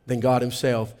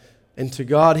himself. And to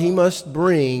God, he must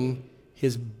bring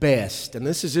his best. And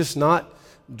this is just not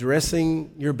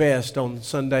dressing your best on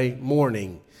Sunday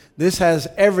morning. This has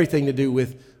everything to do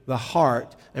with the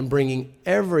heart and bringing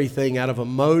everything out of a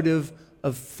motive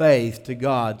of faith to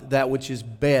God, that which is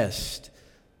best,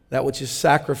 that which is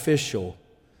sacrificial.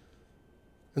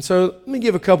 And so let me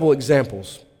give a couple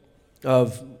examples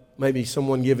of maybe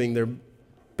someone giving their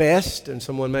best and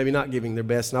someone maybe not giving their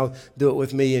best. And I'll do it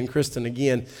with me and Kristen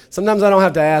again. Sometimes I don't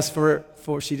have to ask for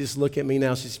she just look at me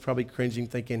now. She's probably cringing,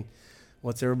 thinking,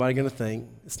 what's everybody going to think?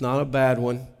 It's not a bad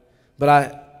one.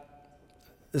 But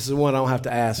this is one I don't have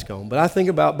to ask on. But I think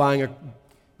about buying a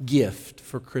gift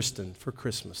for Kristen for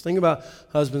Christmas. Think about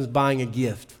husbands buying a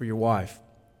gift for your wife.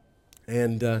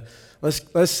 And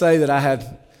let's say that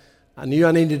I knew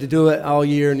I needed to do it all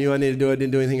year, knew I needed to do it,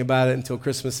 didn't do anything about it until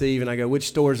Christmas Eve, and I go, which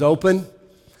store's open?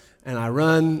 And I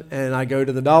run and I go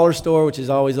to the dollar store, which is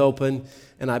always open,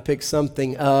 and I pick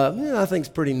something up, I think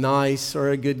it's pretty nice, or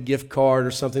a good gift card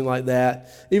or something like that,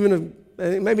 even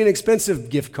maybe an expensive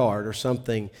gift card or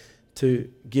something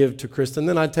to give to Kristen.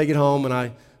 Then I take it home and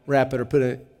I wrap it or put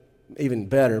it, even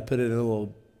better, put it in a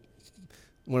little,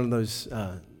 one of those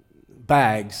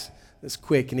bags that's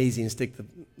quick and easy, and stick the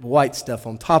white stuff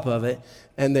on top of it,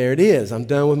 and there it is. I'm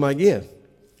done with my gift.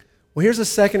 Well, here's a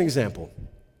second example.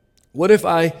 What if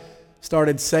I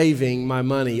started saving my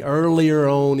money earlier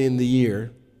on in the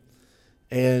year,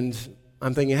 and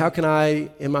I'm thinking, how can I,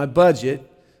 in my budget,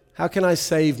 how can I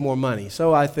save more money?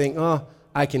 So I think,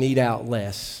 I can eat out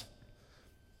less.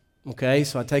 Okay,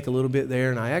 so I take a little bit there,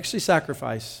 and I actually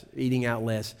sacrifice eating out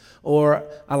less. Or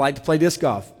I like to play disc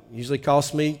golf. It usually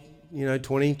costs me $20,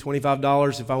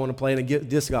 $25 if I want to play in a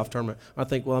disc golf tournament. I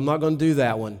think, well, I'm not going to do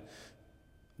that one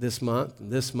this month,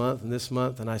 and this month, and this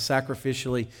month, and I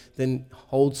sacrificially then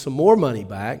hold some more money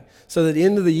back so that at the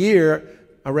end of the year,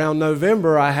 around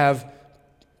November, I have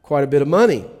quite a bit of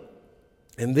money.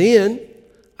 And then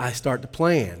I start to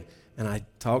plan, and I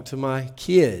talk to my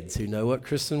kids who know what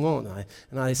Kristen wants,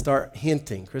 and I start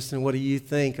hinting, Kristen, what do you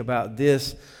think about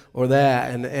this or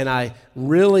that? And I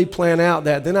really plan out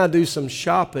that. Then I do some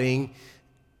shopping,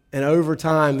 and over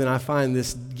time, then I find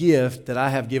this gift that I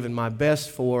have given my best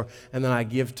for, and then I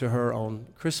give to her on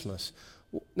Christmas.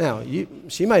 Now,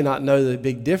 she may not know the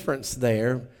big difference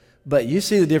there, but you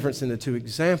see the difference in the two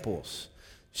examples.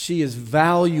 She is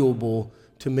valuable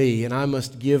to me, and I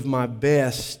must give my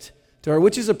best to her,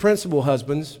 which is a principle,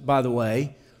 husbands, by the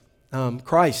way.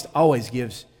 Christ always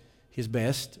gives his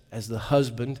best as the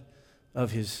husband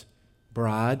of his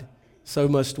bride. So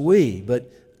must we.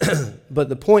 But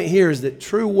the point here is that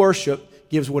true worship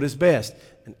gives what is best.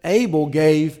 And Abel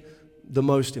gave the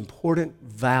most important,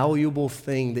 valuable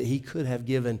thing that he could have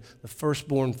given, the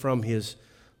firstborn from his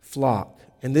flock.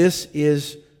 And this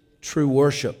is true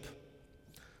worship.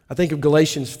 I think of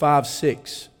Galatians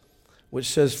 5:6, which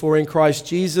says, "For in Christ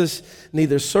Jesus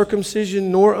neither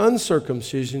circumcision nor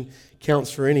uncircumcision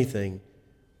counts for anything,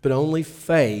 but only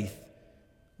faith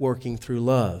working through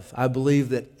love." I believe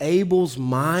that Abel's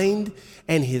mind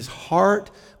and his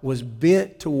heart was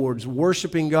bent towards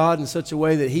worshiping God in such a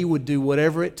way that he would do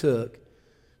whatever it took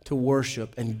to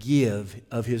worship and give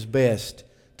of his best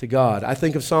to God. I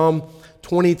think of Psalm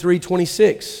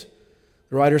 23:26.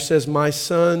 The writer says, "My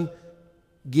son,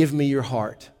 give me your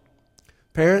heart."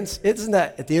 Parents, isn't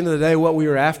that at the end of the day what we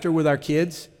are after with our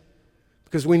kids?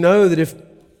 Because we know that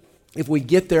if we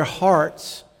get their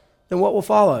hearts, then what will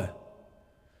follow?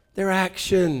 Their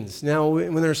actions. Now,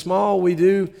 when they're small, we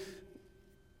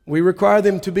require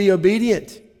them to be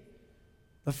obedient.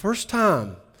 The first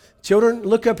time. Children,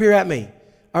 look up here at me.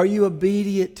 Are you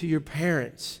obedient to your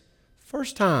parents?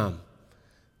 First time.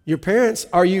 Your parents,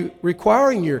 are you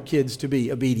requiring your kids to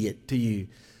be obedient to you?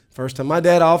 First time. My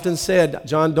dad often said,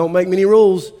 "John, don't make many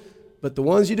rules, but the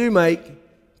ones you do make,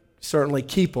 certainly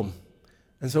keep them."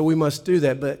 And so we must do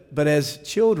that. But as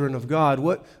children of God,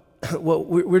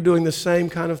 we're doing the same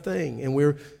kind of thing, and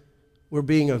we're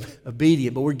being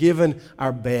obedient, but we're giving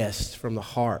our best from the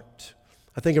heart.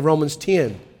 I think of Romans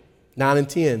 10:9 and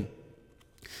 10.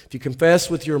 If you confess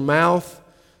with your mouth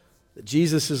that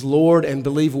Jesus is Lord and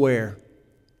believe where?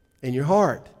 In your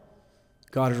heart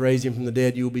God has raised him from the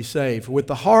dead, you will be saved. For with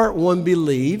the heart one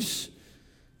believes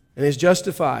and is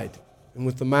justified, and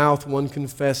with the mouth one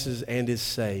confesses and is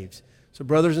saved. So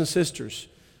brothers and sisters,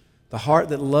 the heart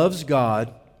that loves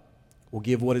God will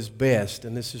give what is best,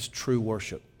 and this is true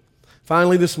worship.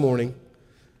 Finally this morning,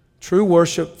 true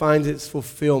worship finds its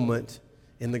fulfillment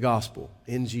in the gospel,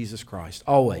 in Jesus Christ,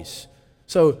 always.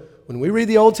 So when we read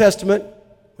the Old Testament,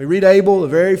 we read Abel, the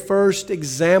very first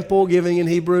example given in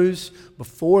Hebrews,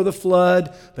 before the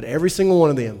flood, but every single one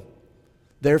of them,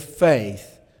 their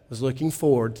faith was looking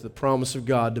forward to the promise of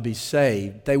God to be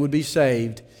saved. They would be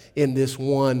saved in this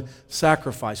one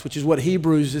sacrifice, which is what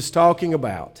Hebrews is talking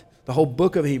about, the whole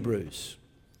book of Hebrews.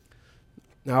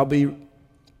 Now I'll be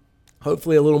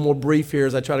hopefully a little more brief here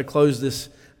as I try to close this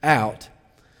out,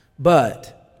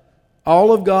 but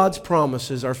all of God's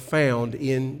promises are found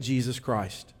in Jesus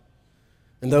Christ.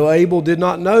 And though Abel did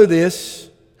not know this,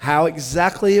 how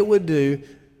exactly it would do,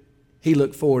 he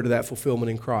looked forward to that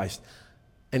fulfillment in Christ.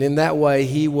 And in that way,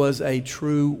 he was a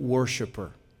true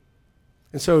worshiper.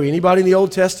 And so anybody in the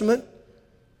Old Testament,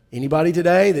 anybody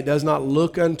today that does not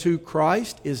look unto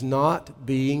Christ is not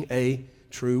being a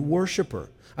true worshiper.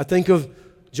 I think of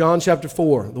John chapter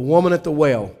 4, the woman at the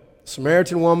well.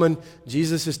 Samaritan woman,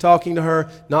 Jesus is talking to her,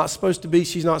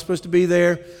 she's not supposed to be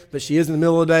there, but she is in the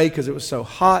middle of the day because it was so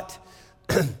hot.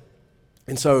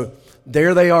 And so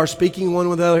there they are speaking one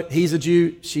with the other. He's a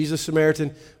Jew, she's a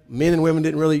Samaritan. Men and women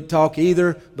didn't really talk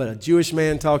either, but a Jewish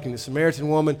man talking to a Samaritan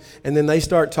woman, and then they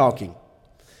start talking.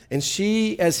 And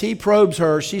she, as he probes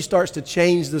her, she starts to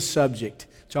change the subject,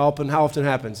 which how often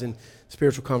happens in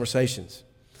spiritual conversations.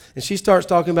 And she starts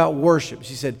talking about worship.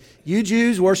 She said, "You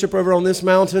Jews worship over on this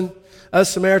mountain. Us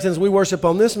Samaritans, we worship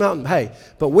on this mountain. Hey,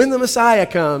 but when the Messiah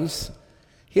comes,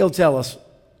 he'll tell us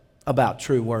about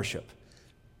true worship."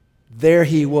 There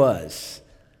he was,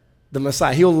 the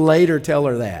Messiah. He'll later tell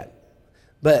her that.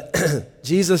 But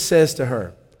Jesus says to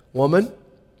her, "Woman,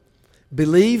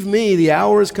 believe me, the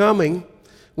hour is coming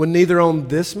when neither on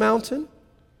this mountain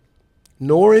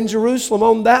nor in Jerusalem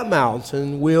on that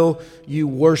mountain will you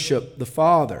worship the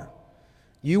Father.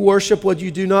 You worship what you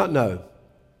do not know.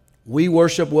 We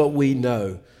worship what we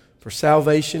know, for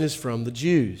salvation is from the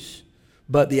Jews.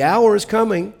 But the hour is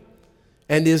coming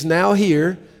and is now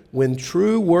here when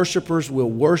true worshipers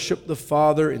will worship the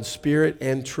Father in spirit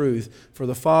and truth, for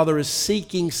the Father is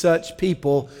seeking such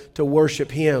people to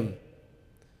worship him."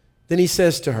 Then he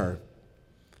says to her,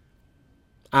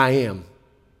 "I am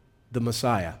the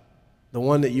Messiah." The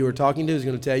one that you were talking to is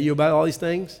going to tell you about all these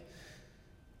things.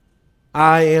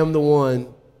 I am the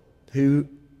one who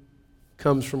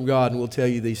comes from God and will tell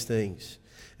you these things.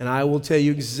 And I will tell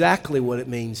you exactly what it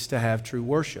means to have true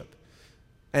worship.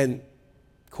 And,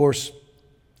 of course,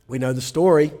 we know the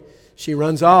story. She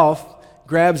runs off,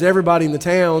 grabs everybody in the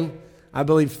town. I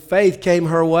believe faith came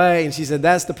her way, and she said,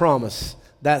 "That's the promise.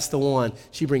 That's the one.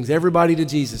 She brings everybody to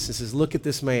Jesus and says, look at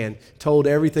this man, told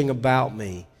everything about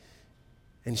me.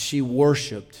 And she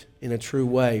worshiped in a true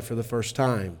way for the first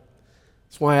time.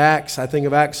 That's why I think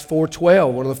of Acts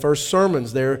 4:12, one of the first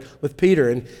sermons there with Peter.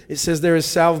 And it says, there is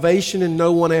salvation in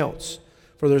no one else,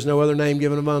 for there's no other name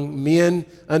given among men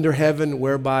under heaven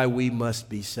whereby we must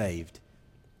be saved.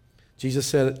 Jesus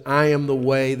said, I am the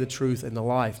way, the truth, and the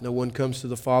life. No one comes to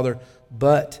the Father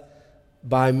but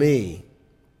by me.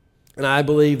 And I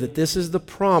believe that this is the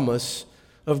promise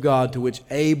of God to which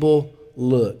Abel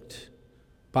looked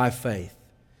by faith.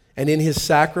 And in his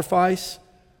sacrifice,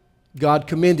 God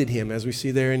commended him, as we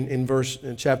see there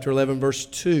in chapter 11, verse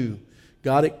 2.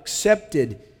 God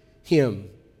accepted him.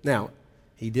 Now,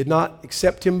 he did not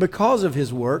accept him because of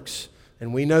his works,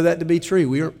 and we know that to be true.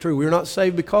 We are not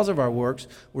saved because of our works.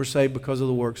 We're saved because of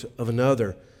the works of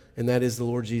another, and that is the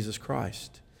Lord Jesus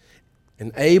Christ.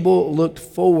 And Abel looked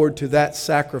forward to that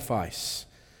sacrifice.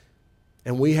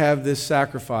 And we have this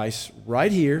sacrifice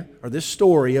right here, or this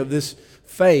story of this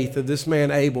faith of this man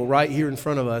Abel right here in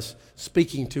front of us,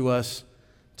 speaking to us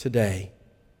today.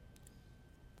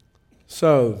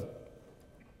 So,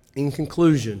 in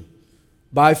conclusion,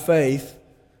 by faith,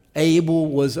 Abel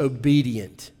was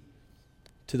obedient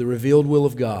to the revealed will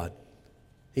of God.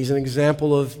 He's an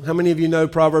example of, how many of you know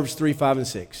Proverbs 3, 5, and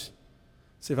 6?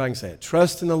 See if I can say it.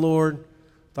 Trust in the Lord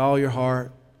with all your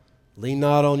heart. Lean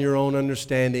not on your own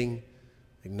understanding.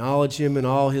 Acknowledge Him in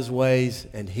all His ways,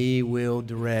 and He will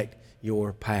direct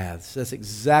your paths. That's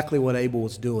exactly what Abel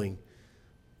was doing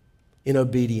in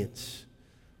obedience.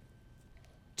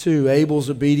 2, Abel's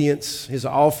obedience, his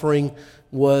offering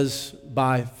was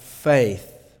by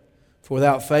faith. For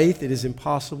without faith, it is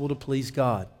impossible to please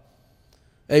God.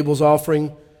 Abel's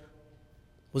offering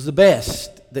was the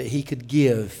best that he could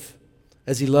give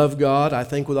as he loved God, I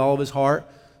think, with all of his heart,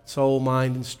 soul,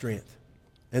 mind, and strength.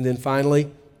 And then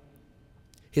finally,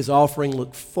 his offering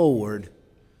looked forward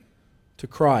to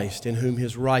Christ, in whom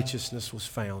his righteousness was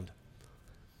found.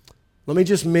 Let me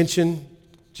just mention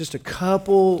just a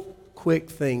couple quick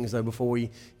things, though, before we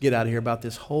get out of here about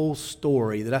this whole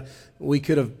story. We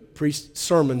could have preached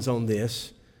sermons on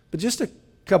this, but just a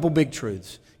couple big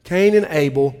truths. Cain and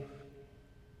Abel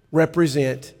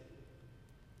represent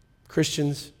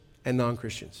Christians and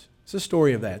non-Christians. It's a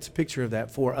story of that. It's a picture of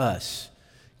that for us.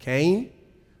 Cain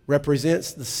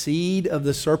represents the seed of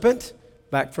the serpent,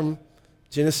 back from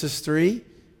Genesis 3.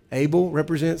 Abel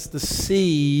represents the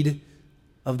seed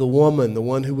of the woman, the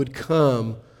one who would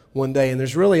come one day. And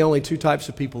there's really only two types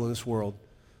of people in this world.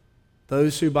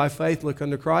 Those who by faith look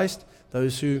unto Christ,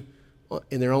 those who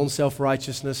in their own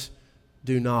self-righteousness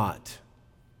do not.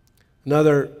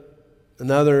 Another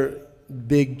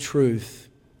big truth,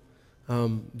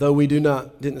 though we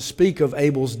didn't speak of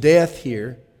Abel's death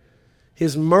here,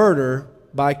 his murder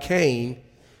by Cain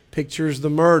pictures the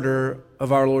murder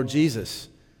of our Lord Jesus.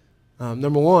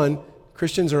 Number one,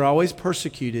 Christians are always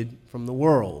persecuted from the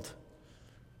world.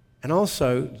 And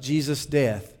also, Jesus'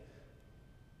 death.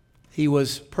 He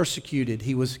was persecuted.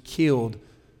 He was killed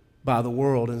by the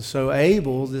world. And so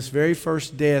Abel, this very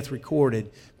first death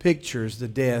recorded, pictures the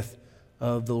death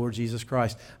of the Lord Jesus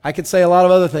Christ. I could say a lot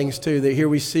of other things too, that here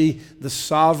we see the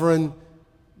sovereign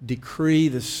decree,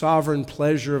 the sovereign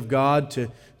pleasure of God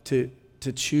to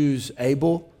choose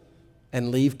Abel and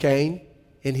leave Cain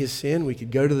in his sin. We could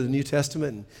go to the New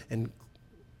Testament and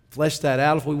flesh that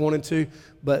out if we wanted to.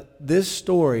 But in this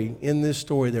story,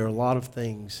 there are a lot of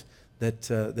things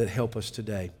that help us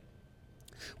today.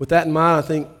 With that in mind, I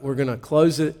think we're going to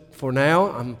close it for now.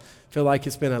 I feel like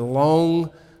it's been a long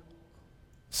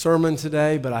sermon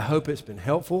today, but I hope it's been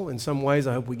helpful in some ways.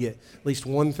 I hope we get at least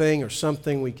one thing or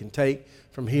something we can take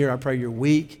from here. I pray your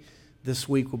week, this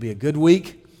week will be a good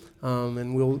week,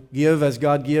 and we'll give as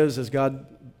God gives, as God,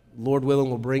 Lord willing,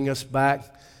 will bring us back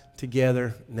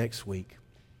together next week.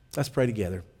 Let's pray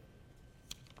together.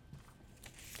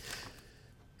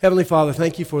 Heavenly Father,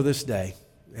 thank you for this day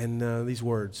and these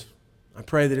words. I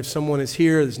pray that if someone is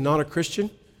here that's not a Christian,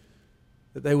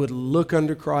 that they would look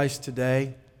unto Christ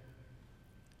today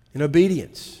in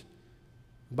obedience,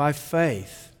 by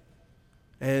faith.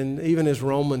 And even as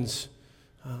Romans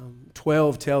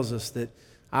 12 tells us that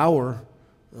our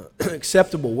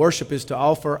acceptable worship is to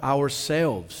offer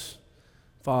ourselves,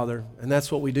 Father. And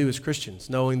that's what we do as Christians,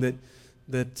 knowing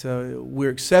that we're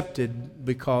accepted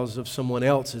because of someone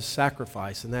else's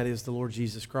sacrifice, and that is the Lord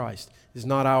Jesus Christ. It is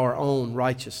not our own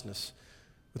righteousness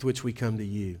with which we come to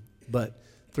you, but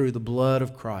through the blood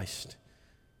of Christ.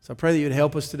 So I pray that you would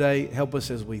help us today, help us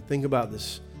as we think about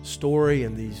this story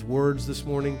and these words this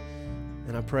morning,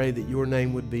 and I pray that your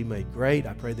name would be made great.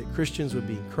 I pray that Christians would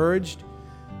be encouraged,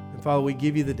 and Father, we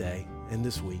give you the day and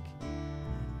this week.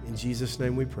 In Jesus'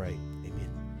 name we pray. Amen.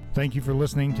 Thank you for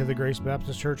listening to the Grace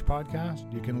Baptist Church podcast.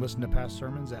 You can listen to past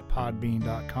sermons at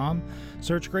podbean.com.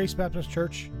 Search Grace Baptist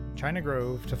Church, China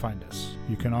Grove to find us.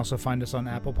 You can also find us on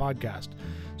Apple Podcast.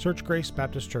 Search Grace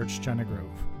Baptist Church, China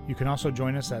Grove. You can also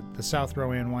join us at the South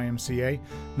Rowan YMCA,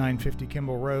 950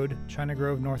 Kimball Road, China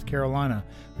Grove, North Carolina.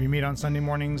 We meet on Sunday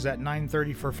mornings at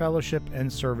 9:30 for fellowship,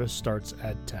 and service starts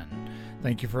at 10.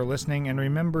 Thank you for listening, and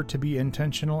remember to be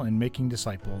intentional in making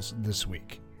disciples this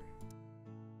week.